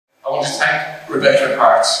Rebecca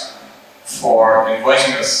Hart for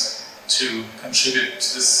inviting us to contribute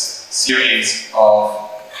to this series of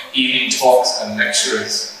evening talks and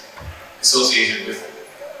lectures associated with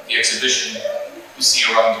the exhibition you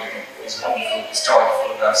see around you. These wonderful historic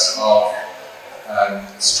photographs of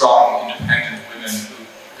strong, independent women who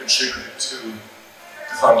contributed to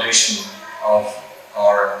the foundation of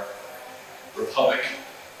our republic.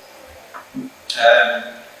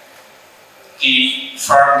 The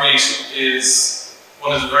Farmgate is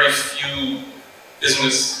one of the very few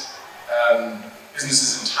businesses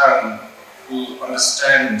in town who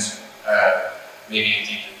understand maybe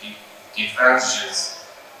the advantages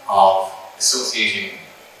of associating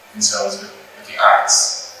themselves with the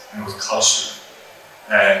arts and with culture.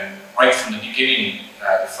 Right from the beginning,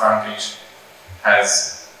 the Farmgate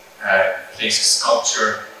has placed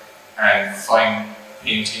sculpture and fine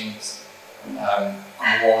paintings on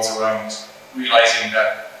the walls around, realising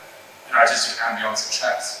that an artistic ambience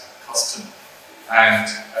attracts custom, and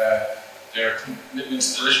their commitment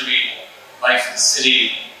to the literary life of the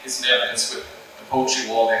city is in evidence with the poetry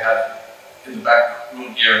wall they have in the back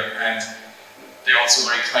room here, and they also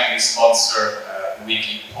very kindly sponsor a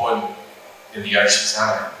weekly poem in the Irish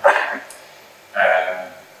Examiner.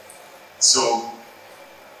 So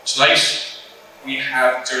tonight we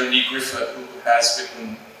have Doireann Ní Ghríofa, who has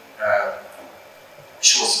written a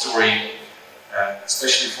short story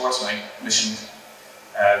especially for tonight, commissioned.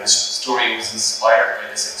 This story was inspired by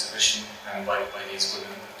this exhibition and by these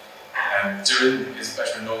women. Doireann is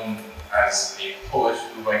better known as a poet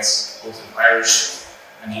who writes both in Irish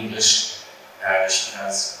and English. She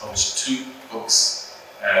has published 2 books,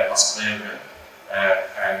 Oscar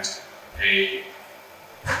and a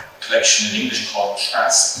collection in English called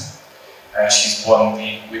Clasp. She's won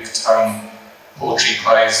the Wigtown Poetry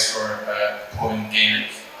Prize for a poem in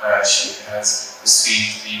Gaelic. She has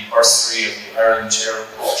received the bursary of the Ireland Chair of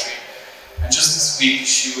Poetry. And just this week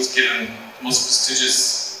she was given the most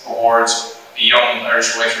prestigious award a young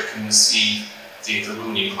Irish writer can receive, the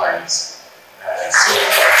Rooney Prize.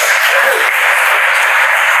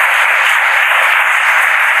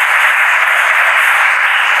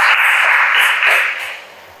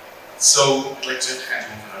 So I'd like to hand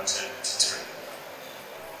over now to Doireann.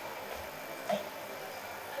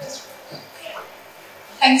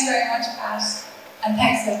 Thanks very much, Pat, and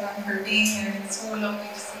thanks everyone for being here. It's so lovely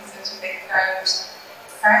to see such a big crowd.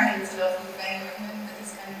 Farmgate is a lovely venue for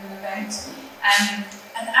this kind of an event.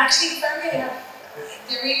 And actually, Farmgate,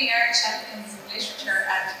 they really are champions of literature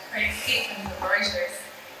and great patrons of writers.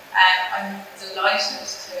 I'm delighted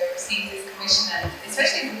to receive this commission, and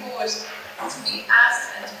especially the poet, to be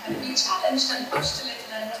asked and to kind of be challenged and pushed a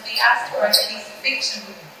little, and to be asked to write a piece of fiction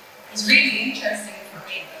was really interesting for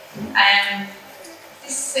me.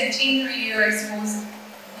 This centenary year, I suppose,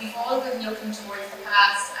 we've all been looking towards the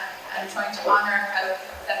past and trying to honour how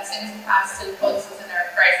that sense of past still pulses in our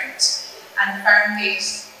present. And the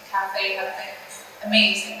Farmgate Cafe have been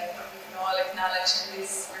amazing. I think we can all acknowledge in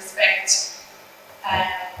this respect.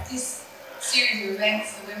 This series of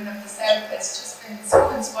events, the Women of the South, has just been so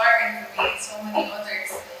inspiring for me and so many others.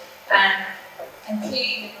 And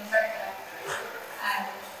Kate and Rebecca,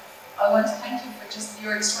 I want to thank you for just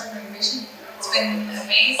your extraordinary vision. It's been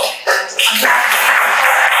amazing.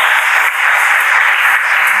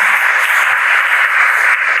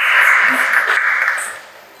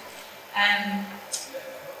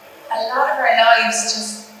 A lot of our lives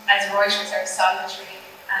just as writers are solitary,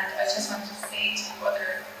 and I just want to say 2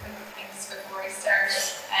 other quick things before I start.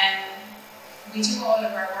 We do all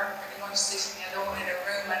of our work pretty much sitting alone in a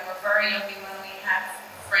room, and we're very lucky when we have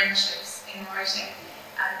friendships in writing.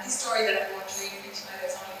 And this story that I'm going to read for you tonight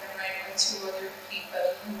has only been read by 2 other people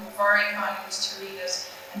who were very kind to read it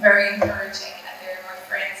and very encouraging, and they're my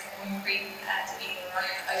friends, Owen Green and Ian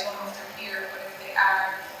Ryan. I don't know if they're here, but if they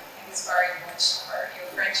are, thank you very much for your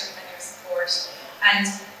friendship and your support. And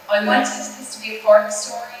I wanted this to be a Cork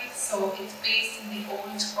story, so it's based in the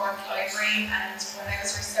old Cork Library, and when I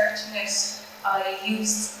was researching it, I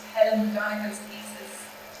used Helen McGonagall's pieces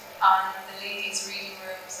on the ladies' reading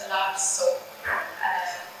rooms a lot, so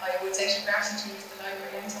I would say gratitude to the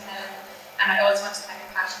library and to Helen, and I always want to thank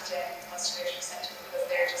Patrick Cotter, the Conservation Centre, because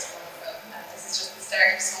they're just wonderful, and this is just the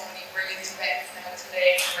start of so many brilliant events now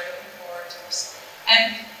today, and we're looking forward to it.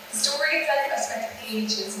 The story itself, I spent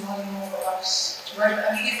ages mulling over what to write.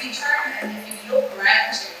 I mean, if you turn and if you look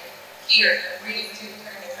around you here, I really do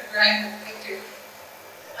turn and look around the picture.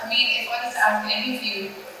 I mean, if I was to ask any of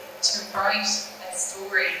you to write a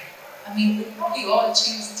story, I mean, we'd probably all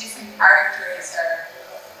choose different characters or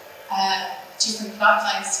different plot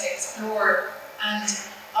lines to explore. And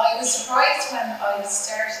I was surprised when I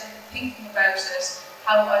started thinking about it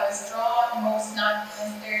how I was drawn most, not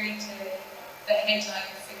necessarily to the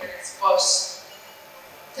headline figures, but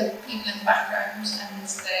the people in the background and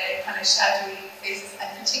the kind of shadowy faces,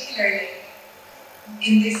 and particularly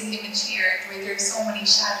in this image here, where there's so many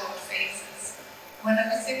shadowed faces. When I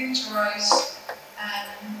was sitting to write,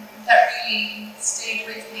 that really stayed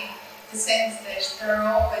with me, the sense that there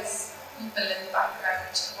are always people in the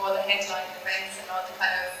background of all the headline events and all the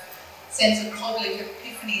kind of sense of public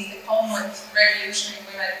epiphanies that come with revolutionary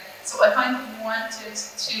women. So I kind of wanted to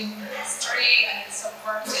stray and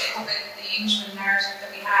subvert the usual narrative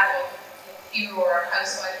that we have of hero or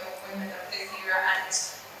housewife of women of this era, and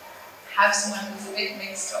have someone who's a bit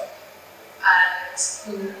mixed up and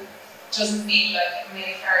who doesn't feel like a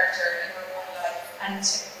main character in her own life, and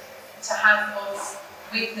to have us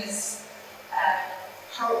witness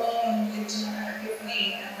her own legitimate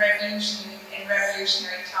epiphany and revolution in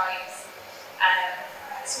revolutionary times.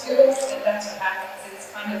 So I hope that that's what happens.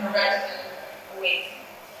 It's kind of a radical awakening.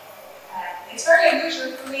 It's very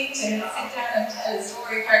unusual for me to sit down and tell a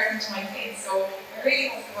story apart from to my kids, so I really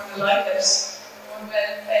hope you're going to like it. We're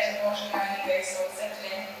well fed and watered now anyway, so settle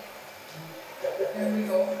in. Here we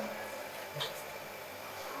go.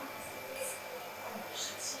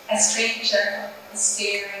 A stranger is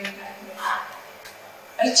staring at me.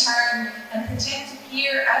 I turn and pretend to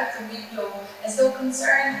peer out the window as though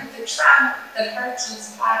concerned with the tramp that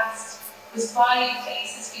hurtles past, with 5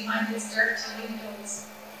 faces behind its dirty windows,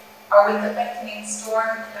 or with the beckoning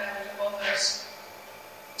storm cloud above it.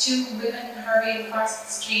 2 women hurry across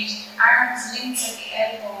the street, arms linked at the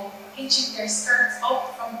elbow, hitching their skirts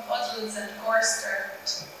up from puddles and horse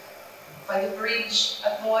dirt. By the bridge,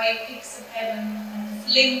 a boy picks a pebble and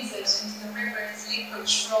flings it into the river's liquid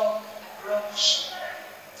shrub and rush.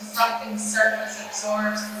 The frothing surface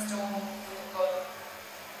absorbs the stone with a gulp.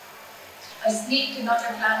 I sneak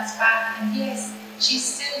another glance back, and yes, she's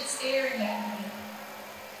still staring at me.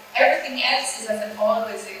 Everything else is as it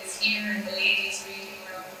always is here in the ladies' reading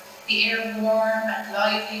room. The air warm and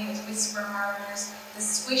lively with whisper murmurs, the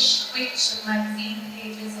swish-swish of magazine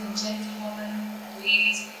pages in Gentlewoman and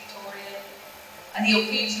Ladies' Victoria, and the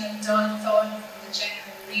occasional dull thud from the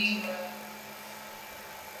general reading room.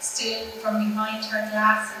 Still, from behind her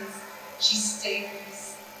glasses, she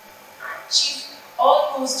stares. She's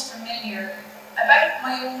almost familiar, about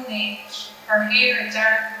my own age, her hair a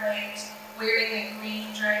dark red, wearing a green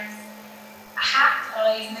dress. A hat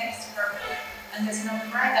lies next to her, and there's an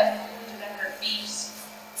umbrella folded at her feet.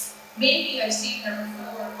 Maybe I've seen her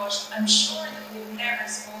before, but I'm sure that we've never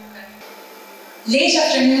spoken. Late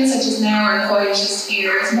afternoons such as now are quietest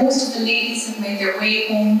here, as most of the ladies have made their way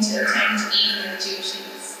home to attend to evening duties.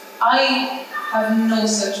 I have no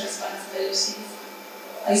such responsibilities.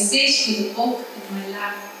 I sit with a book in my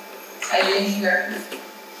lap. I linger.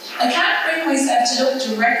 I can't bring myself to look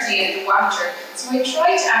directly at the watcher, so I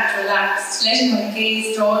try to act relaxed, letting my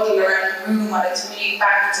gaze dawdle around the room on its way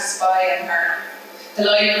back to spy on her. The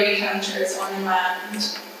library counter is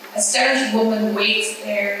unmanned. A stout woman waits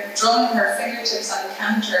there, drumming her fingertips on the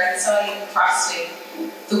counter and sighing crossly.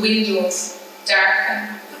 The windows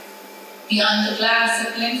darken. Beyond the glass,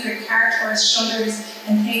 a blinkered cart horse shudders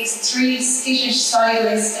and takes 3 skittish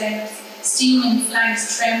sideways steps, steaming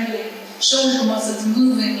flanks trembling, shoulder muscles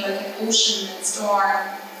moving like an ocean in storm.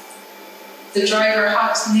 The driver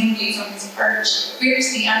hops nimbly from his perch,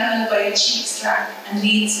 grips the animal by a cheek strap and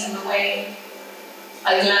leads him away.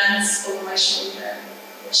 I glance over my shoulder.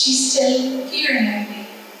 She's still peering at me.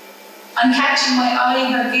 On catching my eye,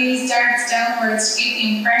 her gaze darts downwards to give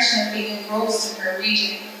the impression of being engrossed in her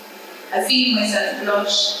reading. I feel myself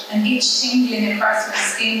blush, an itch tingling across my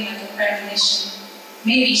skin like a premonition.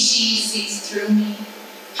 Maybe she sees through me,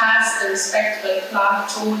 past the respectable plot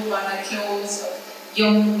told by my clothes of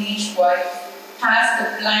young, neat wife, past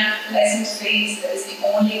the blank, pleasant face that is the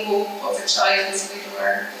only hope of a childless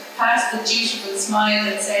widower, past the dutiful smile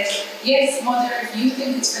that says, "Yes, mother, if you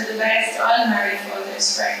think it's for the best, I'll marry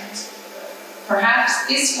father's friend." Perhaps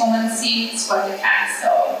this woman sees what the cat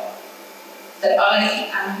saw, that I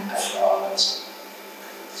am a fraud.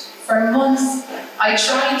 For months, I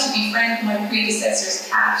tried to befriend my predecessor's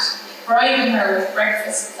cat, bribing her with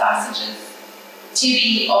breakfast sausages.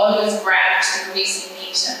 Tibby always grabbed the greasy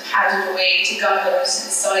meat and padded away to gobble it in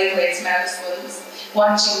sideways mouthfuls,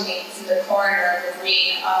 watching me from the corner of a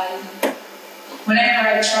green eye. Whenever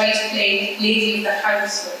I tried to play lady of the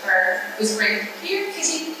house with her, whispering, here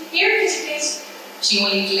kitty, kit," she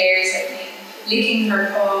only glares at me, licking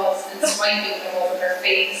her paws and swiping them over her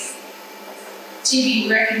face. Tibby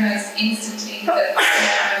recognized instantly that I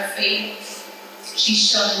am her fate. She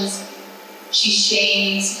shuns me. She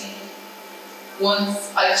shames me. Once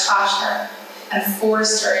I caught her, and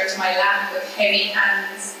forced her into my lap with heavy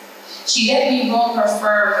hands. She let me rub her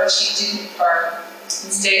fur, but she didn't purr.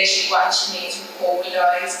 Instead, she watched me through cold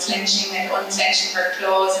eyes, clenching and unclenching her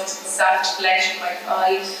claws into the soft flesh of my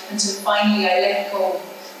thigh, until finally I let go,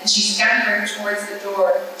 and she scampered towards the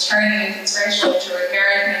door, turning at the threshold to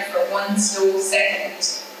regard me for one slow second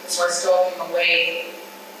before stalking away.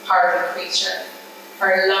 Horrible creature.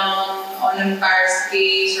 Her long, unembarrassed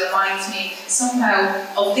gaze reminds me somehow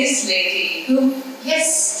of this lady who,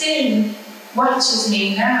 yes, still watches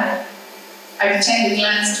me now. I pretend to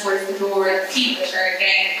glance towards the door and peep at her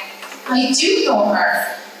again. I do know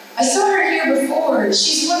her. I saw her here before.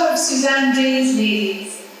 She's one of Suzanne Day's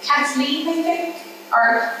ladies. Kathleen, I think?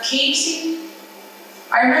 Or Katie?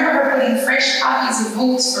 I remember her putting fresh copies of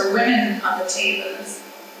votes for women on the tables.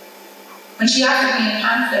 When she offered me a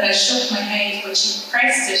pamphlet, I shook my head, but she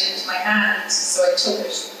pressed it into my hand, so I took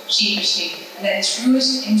it sheepishly and then threw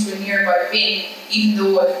it into a nearby bin, even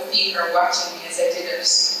though I could feel her watching me as I did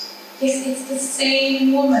it. Yes, it's the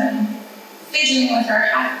same woman, fiddling with her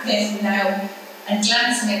hat pin now and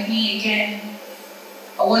glancing at me again.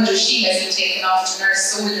 I wonder she hasn't taken off to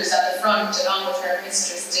nurse soldiers at the front along with her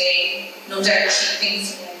Mistress Day. No doubt she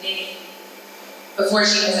thinks me a ninny. Before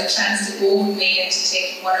she has a chance to goad me into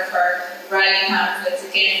taking one of her rally pamphlets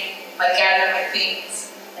again, I gather my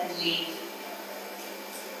things and leave.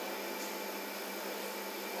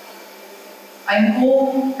 I'm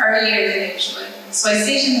home earlier than usual, so I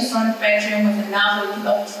sit in the front bedroom with a novel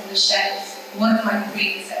plucked from the shelf, one of my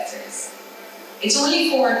predecessors. It's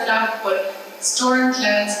only 4 o'clock, but storm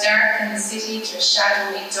clouds darken the city to a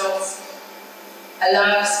shadowy dusk. A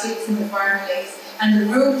log spits in the fireplace, and the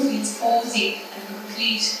room feels cosy and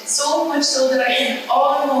complete, so much so that I can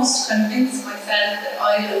almost convince myself that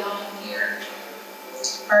I belong here.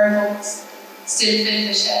 Her books still fill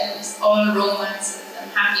the shelves, all romances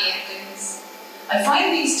and happy endings. I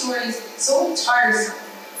find these stories so tiresome.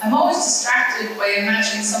 I'm always distracted by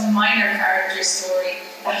imagining some minor character story,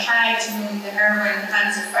 the hag knowing the heroine in the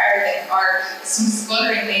hands of farthing, or some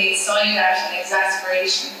scullery maid sighed at in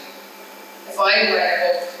exasperation. If I were in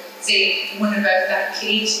a book, say one about that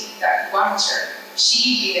Katie, that watcher,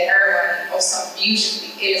 she'd be the heroine of some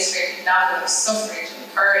beautifully illustrated novel of suffrage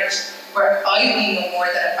and courage, where I'd be no more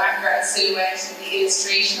than a background silhouette in the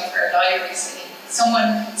illustration of her library scene.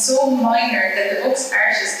 Someone so minor that the book's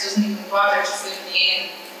artist doesn't even bother to fill me in.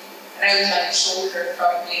 An outline shoulder,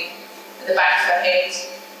 probably, at the back of her head.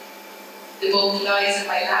 The book lies in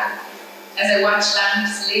my lap as I watch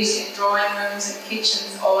lamps lit in drawing rooms and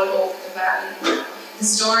kitchens all over the valley. The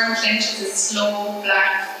storm clenches a slow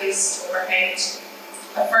black fist overhead.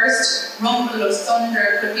 A first rumble of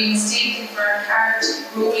thunder could be mistaken for a cart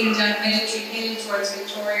rolling down Military Hill towards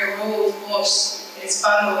Victoria Road, but it is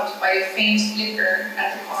followed by a faint flicker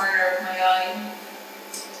at the corner of my eye.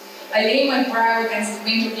 I lay my brow against the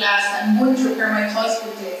window glass and wonder where my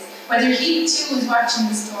husband is, whether he too is watching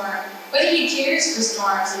the storm, whether he cares for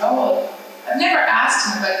storms at all. I've never asked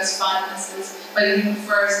him about his fondnesses, whether he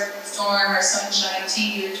prefers storm or sunshine,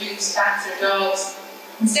 tea or juice, cats or dogs.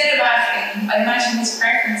 Instead of asking, I imagine his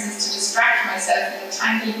preference is to distract myself in the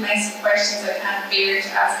tangled mess of questions I can't bear to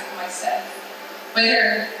ask of myself.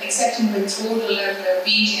 Whether accepting with total level of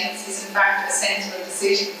obedience is in fact a sensible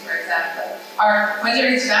decision, for example, or whether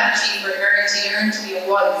it's vanity for her to learn to be a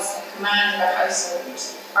waltz and command of a household,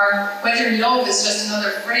 or whether love is just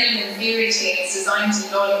another brilliant fairy tale designed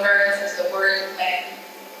to lull girls into the world of men.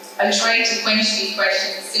 I'll try to quench these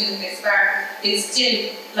questions as soon as they spark. It's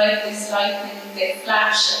still, like this lightning, they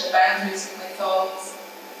flash at the boundaries of my thoughts.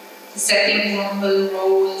 The second rumble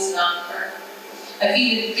rolls longer. I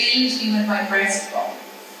feel it build even my breastbone,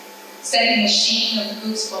 sending a sheen of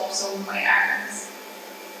goosebumps over my arms.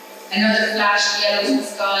 Another flash yellows the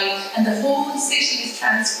sky, and the whole city is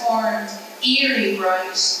transformed, eerie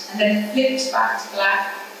bright, and then flipped back to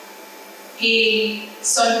black. Pale,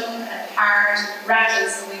 sudden and hard,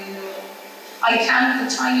 rattles the window. I count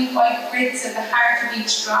the tiny white grits at the heart of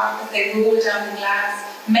each drop as they roll down the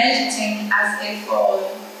glass, melting as they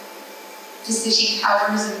fall. The city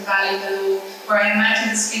towers in the valley below, where I imagine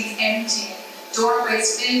the streets empty,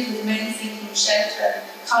 doorways filled with men seeking shelter,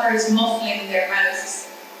 collars muffling their mouths.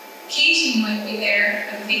 Katie might be there,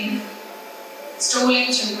 I think,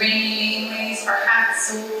 strolling through rainy laneways, her hat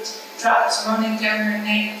soaked, drops running down her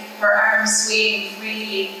neck, her arms swaying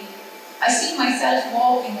freely. I see myself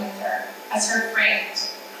walking with her, as her friend.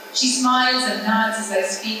 She smiles and nods as I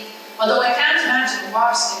speak, although I can't imagine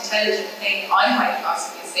what intelligent thing I might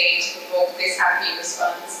possibly say to provoke this happy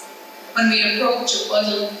response. When we approach a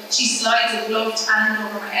puddle, she slides a gloved hand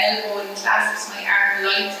over my elbow and clasps my arm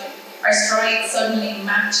lightly, our strides suddenly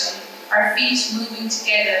matching, our feet moving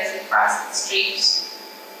together as we cross the street.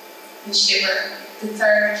 We shiver. The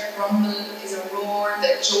third rumble is a roar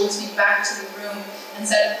that jolts me back to the room and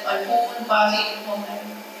sets my whole body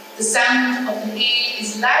humming. The sound of the hail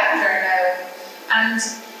is louder now, and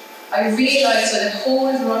I realise with a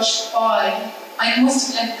cold rush by, I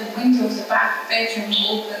must have left the window of the back bedroom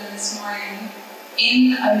open this morning.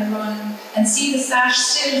 In I run and see the sash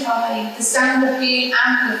still high, the sound of hail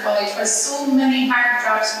amplified, where so many hard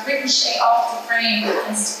drops ricochet off the frame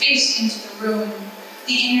and spit into the room.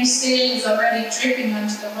 The inner sill is already dripping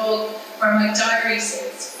onto the rug where my diary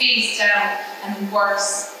sits, face down, and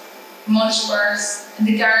worse, much worse, in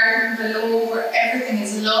the garden below where everything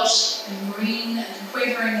is lush and green and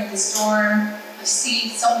quivering in the storm. I see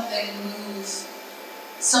something move.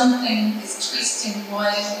 Something is twisting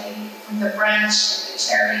wildly from the branch of the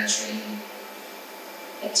cherry tree.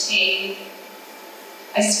 A tail.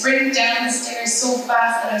 I sprint down the stairs so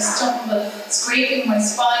fast that I stumble, scraping my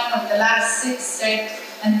spine over the last 6 steps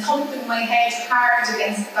and thumping my head hard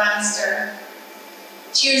against the banister.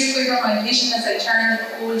 Tears quiver my vision as I turn the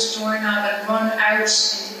cold doorknob and run out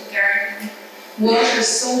into the garden. Water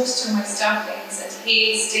soaks through my stockings and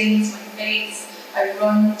hail stings my face. I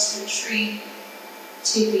run to the tree.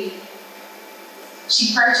 Tippy.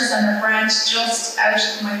 She perches on a branch just out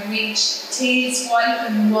of my reach, tail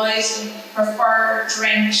swiping wildly, her fur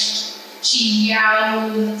drenched. She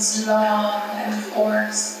yowls long and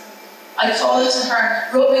hoarse. I call to her,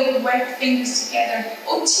 rubbing wet fingers together.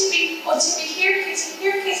 Oh Tippy, here kitty,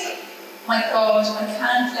 here kitty. My God, I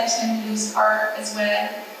can't let him lose her as well.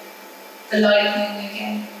 The lightning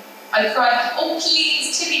again. I cry, oh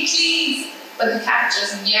please, Tippy, please. But the cat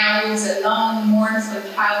just yowls a long,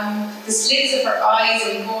 mournful howl, the slits of her eyes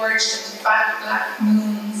engorged into fat black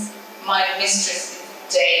moons. My mistress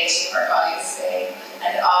is dead, her eyes say,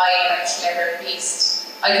 and I am a clever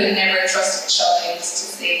beast. I could never trust a child to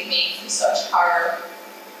save me from such horror.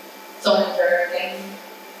 Thunder again.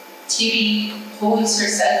 Tippy holds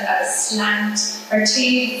herself at a slant, her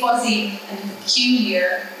tail fuzzy and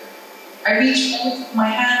peculiar. I reach both my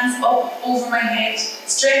hands up over my head,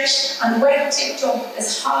 stretch on wet tiptoe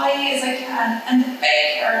as high as I can, and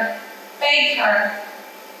beg her.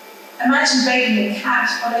 Imagine begging a cat.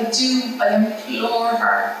 What I do, I implore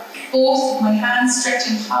her. Both of my hands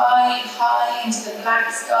stretching high into the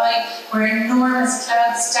black sky, where enormous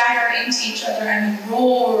clouds stagger into each other and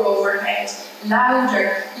roar overhead,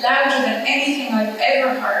 louder than anything I've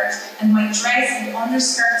ever heard, and my dress and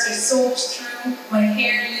underskirts are soaked through, my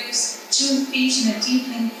hair loose, 2 feet in a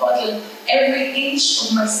deepening puddle, every inch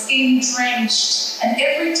of my skin drenched, and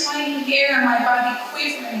every tiny hair on my body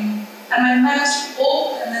quivering, and my mouth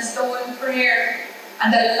open as though in prayer.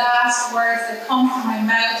 And the last words that come from my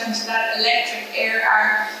mouth into that electric air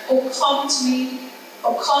are, oh come to me,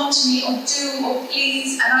 oh do, oh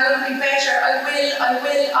please, and I will be better, I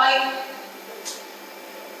will.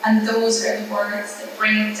 And those are the words that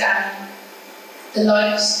bring it down. The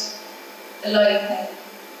light, the lightning.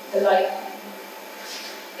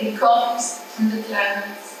 It comes from the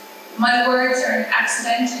clouds. My words are an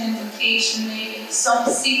accidental invocation maybe, some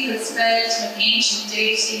secret spell to an ancient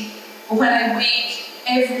deity, but when I wake,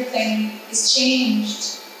 everything is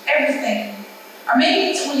changed. Everything. Or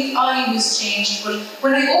maybe it's only I who's changed, but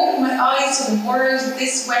when I open my eyes to the world of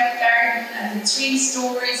this wet garden and the 3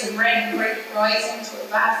 stories of red brick rising to a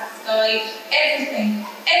vast sky,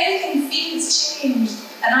 everything feels changed,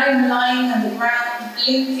 and I'm lying on the ground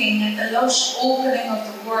blinking at the lush opening of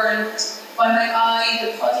the world. By my eye,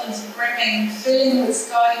 the puddles brimming, filling with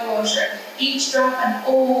sky water, each drop an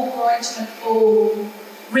O growing to an O,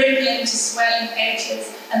 rippling to swelling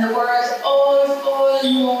edges, and the world all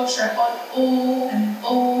falling water, all O and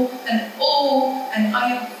O and O, and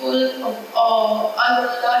I am full of awe. I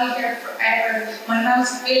will lie here forever, my mouth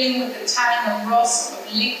filling with the tang of rust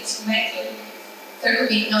of licked metal. There could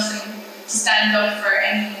be nothing to stand up for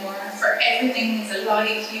anymore, for everything is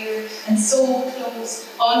alive here, and so close,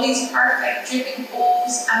 all these perfect dripping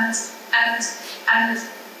O's,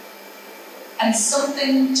 and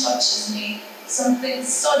something touches me, something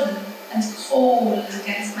sudden and cold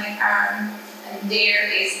against my arm, and there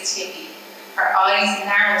is Tippy, her eyes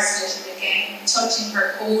narrow-slitted again, touching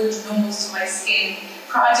her cold nose to my skin,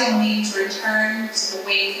 prodding me to return to the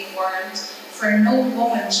waking world, for no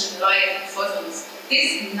woman should lie in puddles.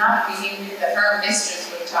 This is not behavior that her mistress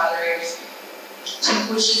would tolerate. She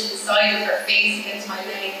pushes the side of her face against my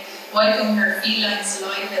leg, wiping her feline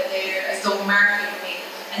saliva there as though marking me,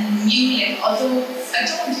 and mewing, although I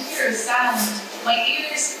don't hear a sound. My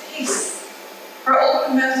ears hiss. Her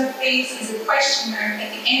open mouthed face is a question mark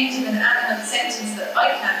at the end of an animal sentence that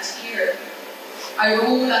I can't hear. I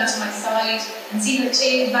roll onto my side and see her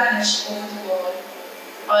tail vanish over the wall.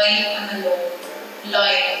 I am alone,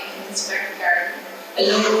 lying in this wet garden,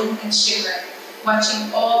 alone and shivering,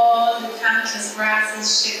 watching all the countless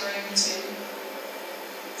grasses shivering too.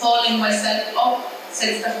 Hauling myself up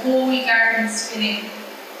sets the whole garden spinning,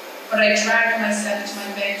 but I drag myself to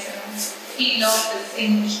my bedroom, peel off the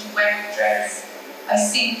singed, wet dress. I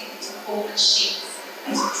sink into cold sheets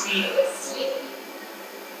and dream of sleep.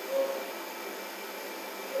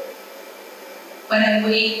 When I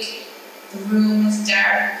wake, the room is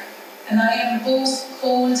dark, and I am both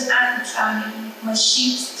cold and clammy, my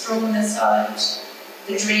sheets thrown aside.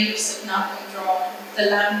 The drapes have not been drawn,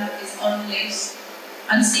 the lamp is unlit,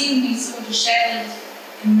 and seeing me so dishevelled,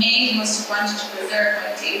 the maid must have wanted to preserve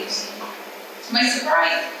my dignity. To my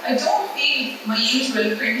surprise, I don't feel my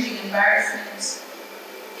usual cringing embarrassment.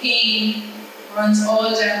 Pain runs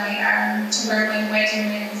all down my arm to where my wedding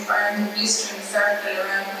rings burned a blistering circle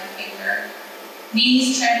around my finger.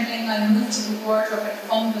 Knees trembling, I move to the wardrobe and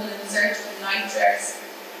fumble in search of a nightdress.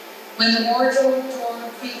 When the wardrobe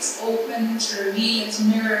door creaks open to reveal its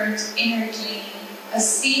mirrored inner gleam, I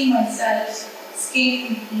see myself,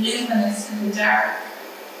 skin luminous in the dark.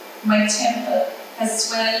 My temple has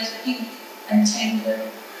swelled pink and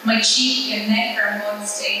tender. My cheek and neck are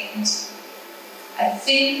mud-stained. A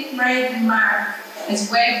thin red mark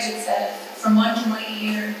has webbed itself from under my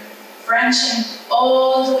ear, branching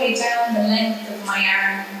all the way down the length of my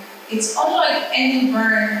arm. It's unlike any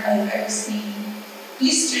burn I've ever seen.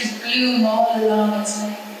 Blisters bloom all along its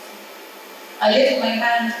length. I lift my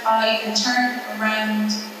hand high and turn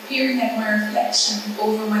around, peering at my reflection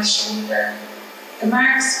over my shoulder. The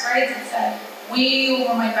mark spreads itself way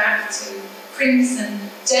over my back too, crimson,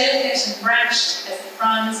 delicate and branched as the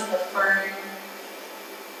fronds of a fern.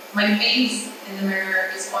 My face in the mirror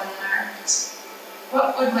is unmarked.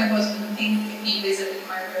 What would my husband think if he visited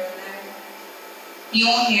my room now? He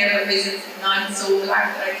only ever visits at night so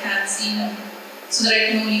black that I can't see him, so that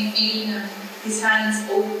I can only feel him, his hands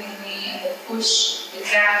opening me, and the push, the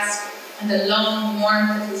gasp, and the long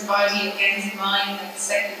warmth of his body against mine and the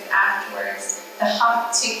seconds afterwards, the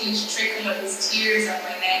hot, ticklish trickle of his tears on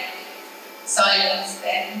my neck. Silence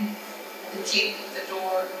then, and the click of the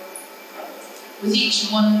door. With each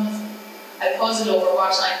month, I puzzle over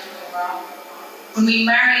what I'm doing wrong. When we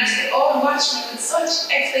married, they all watched me with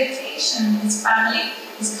such expectation. His family,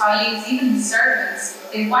 his colleagues, even the servants.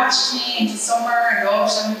 They watched me into summer and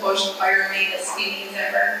autumn, but I remained as skinny as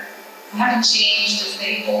ever. I haven't changed as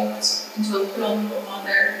they hoped into a plump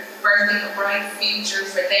mother, birthing a bright future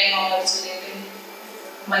for them all to live in.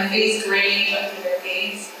 My face greyed under their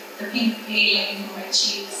gaze, the pink paling from my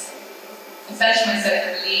cheeks. I felt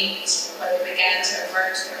myself relieved when they began to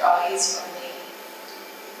avert their eyes from me.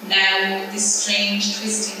 Now, this strange,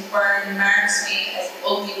 twisting burn marks me as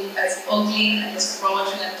ugly and as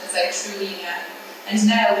fraudulent as I truly am. And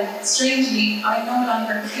now, strangely, I no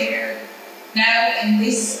longer care. Now, in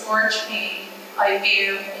this scorch pain, I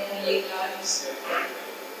bear only light.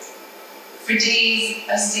 For days,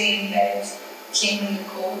 I stay in bed, clinging the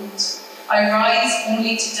cold. I rise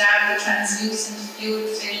only to dab the translucent,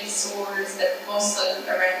 fluid-filled sores that bustle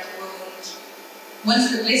around the wound.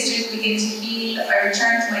 Once the blisters begin to heal, I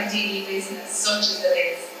return to my daily business, such as it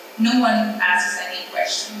is. No one asks any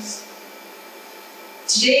questions.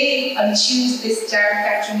 Today, I choose this dark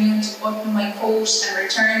afternoon to button my coat and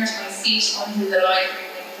return to my seat under the library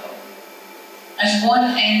window. At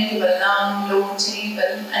one end of a long, low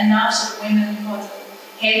table, a knot of women huddle,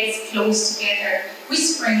 heads close together,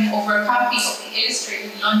 whispering over a copy of the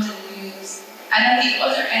Illustrated London News. And at the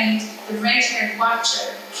other end, the red-haired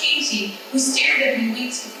watcher, Katie, who stared at me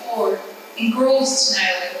weeks before, engrossed now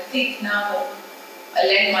in a thick novel. I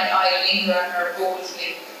let my eye linger on her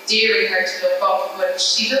boldly, daring her to look up, but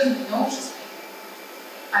she doesn't notice me.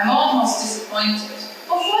 I'm almost disappointed,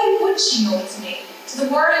 but why would she notice me? To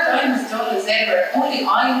the world, I'm as dull as ever. Only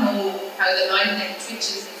I know how the lightning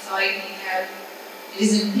twitches inside me now. It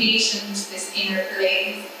is impatient, this inner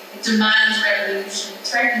blaze. It demands revolution. It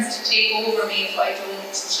threatens to take over me if I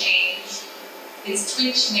don't change. Its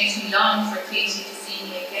twitch makes me long for Katie to see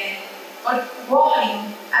me again. But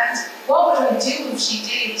why? And what would I do if she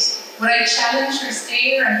did? Would I challenge her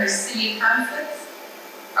stare and her silly pamphlets?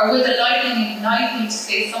 Or would the lightning ignite me to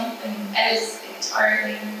say something else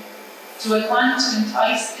entirely? Do I want to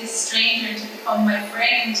entice this stranger to become my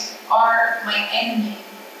friend or my enemy?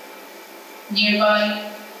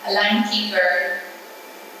 Nearby, a lanky girl,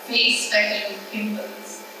 face speckled with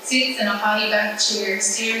pimples, sits in a high-backed chair,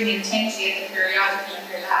 staring intently at the periodical in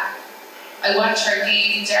her lap. I watch her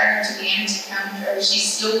gaze dart to the empty counter as she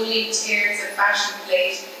slowly tears a fashion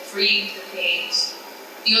plate free of the page.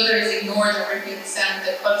 The others ignore the ripping sound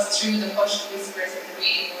that cuts through the hushed whispers of the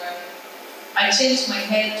reading room. I tilt my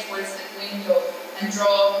head towards the window and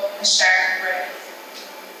draw a sharp breath.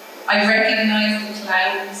 I recognise the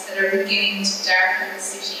clouds that are beginning to darken the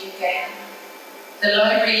city again. The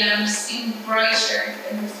library lamps seem brighter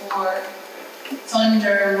than before.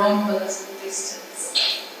 Thunder rumbles in the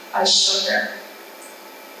distance. I shudder.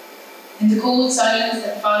 In the cold silence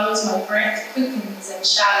that follows, my breath quickens and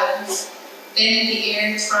shallows. Then the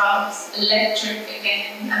air throbs, electric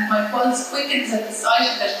again, and my pulse quickens at the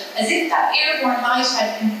sight of it, as if that airborne light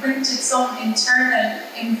had imprinted some internal,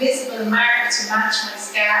 invisible mark to match my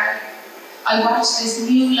scar. I watch this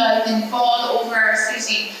new lightning fall over our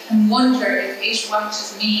city and wonder if it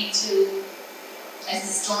watches me too. As the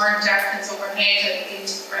storm darkens overhead, I begin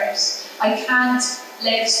to fret. I can't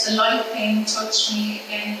let the light pain touch me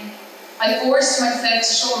again. I forced myself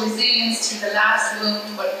to show resilience through the last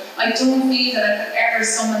wound, but I don't feel that I could ever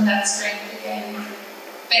summon that strength again.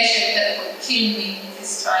 Better that it would kill me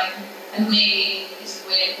this time, and maybe it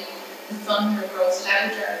will. The thunder grows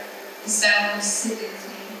louder, the sound sickens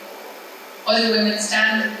me. Other women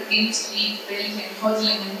stand and begin to leave the building,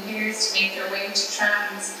 huddling in pairs to make their way to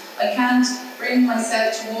trams. I can't bring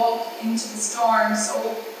myself to walk into the storm,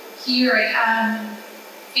 so here I am,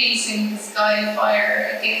 facing the sky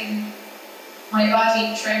fire again. My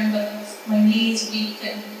body trembles, my knees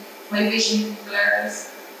weaken, my vision blurs.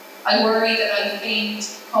 I worry that I'll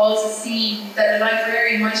faint, cause a scene, that a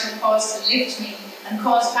librarian might have paused to lift me and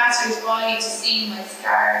cause passers-by to see my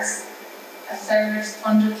scars. A third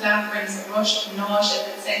thunderclap brings a rush of nausea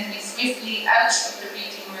that sends me swiftly out of the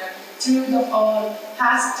reading room, through the hall,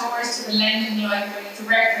 past doors to the lending library, the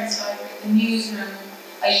reference library, the newsroom.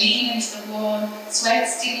 I lean into the wall, sweat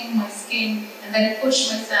stinging my skin, and then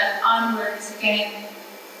push myself onwards again.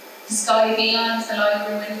 The sky beyond the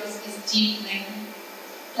library windows is deepening.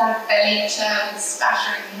 Black-bellied clouds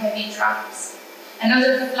spattering heavy drops.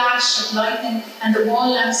 Another flash of lightning, and the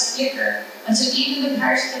wall lamps flicker, until even the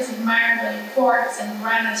particles of marble, quartz, and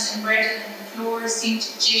granite embedded in the floor seem to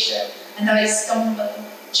jitter, and I stumble,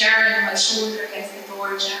 jarring my shoulder against the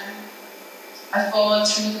door jamb. I fall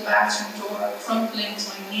through the bathroom door, crumpling to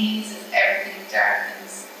my knees as everything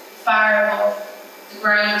darkens. Far above, the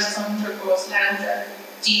ground thunder grows louder,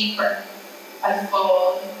 deeper. I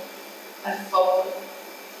fall. I fall.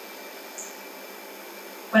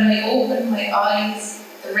 When I open my eyes,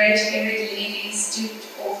 the red-haired lady stooped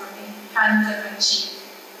over me, hand on my cheek.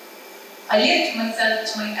 I lift myself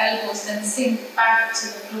to my elbows, then sink back to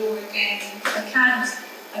the floor again.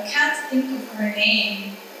 I can't think of her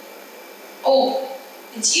name. Oh,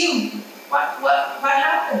 it's you. What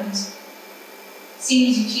happened?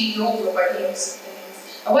 Seems you keeled over by the looks of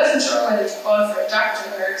things. I wasn't sure whether to call for a doctor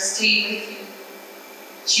or stay with you.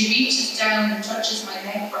 She reaches down and touches my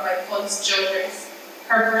neck where my pulse judders.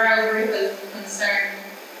 Her brow ripples with concern.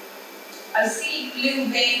 I see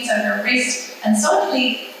blue veins on her wrist, and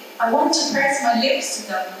suddenly I want to press my lips to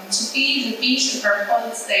them, to feel the beat of her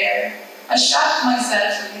pulse there. I shock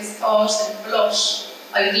myself with this thought and blush.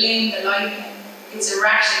 I blame the lightning. It's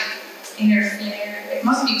erratic, inner flare. It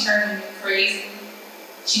must be turning me crazy.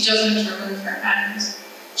 She doesn't remove her hand.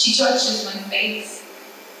 She touches my face.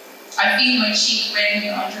 I feel my cheek rending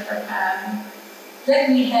under her palm. Let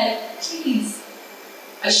me help, please.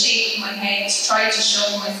 I shake my head, try to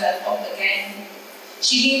show myself up again.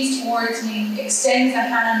 She leans towards me, extends a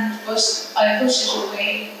hand, but I push it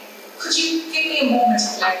away. Could you give me a moment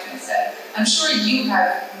to collect myself? I'm sure you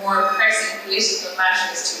have more pressing political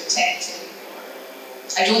matters to attend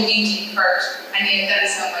to. I don't mean to be hurt, and yet that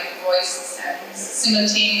is how my voice sounds,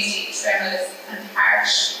 simultaneously tremulous and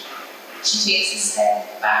harsh. She takes a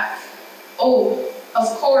step back. Oh, of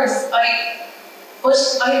course, but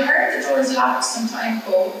I heard the doors locked some time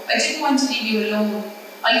ago. I didn't want to leave you alone.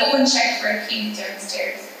 I'll go and check for a key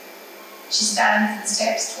downstairs. She stands and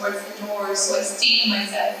steps towards the door, so I steel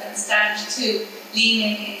myself and stand too,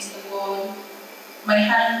 leaning into the wall. My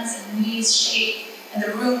hands and knees shake, and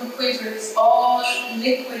the room quivers, all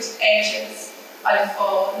liquid edges. I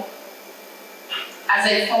fall. As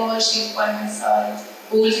I fall, she's by my side,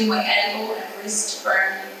 holding my elbow and wrist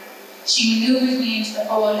firmly. She maneuvers me into the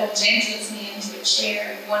hall and gentles me into a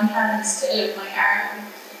chair, one hand still on my arm.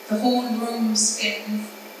 The whole room spins.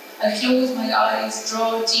 I close my eyes,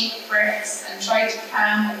 draw deep breaths, and try to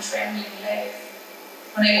calm my trembling legs.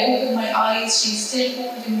 When I open my eyes, she's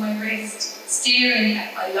still holding my wrist, staring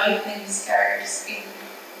at my lightning-scarred skin.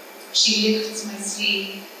 She lifts my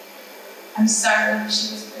sleeve. I'm sorry,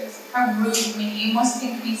 she whispers. How rude of me, you must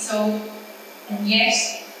think me so. And yet,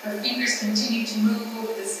 her fingers continue to move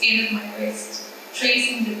over the skin of my wrist.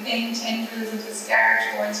 tracing the thin tendrils of the scar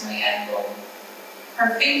towards my elbow.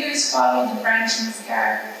 Her fingers follow the branching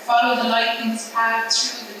scar, follow the lightning's path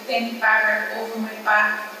through the thin fabric over my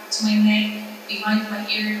back to my neck, behind my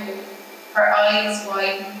earlobe. Her eyes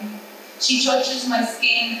widen. She touches my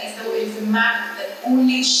skin as though it is a map that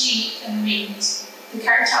only she can read, the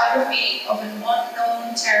cartography of an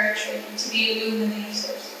unknown territory to be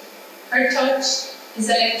illuminated. Her touch is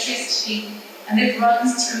electricity, and it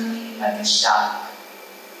runs through me like a shock,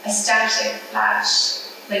 a static flash,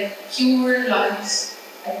 like pure light,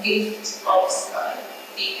 a gift of sky.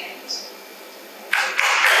 The end.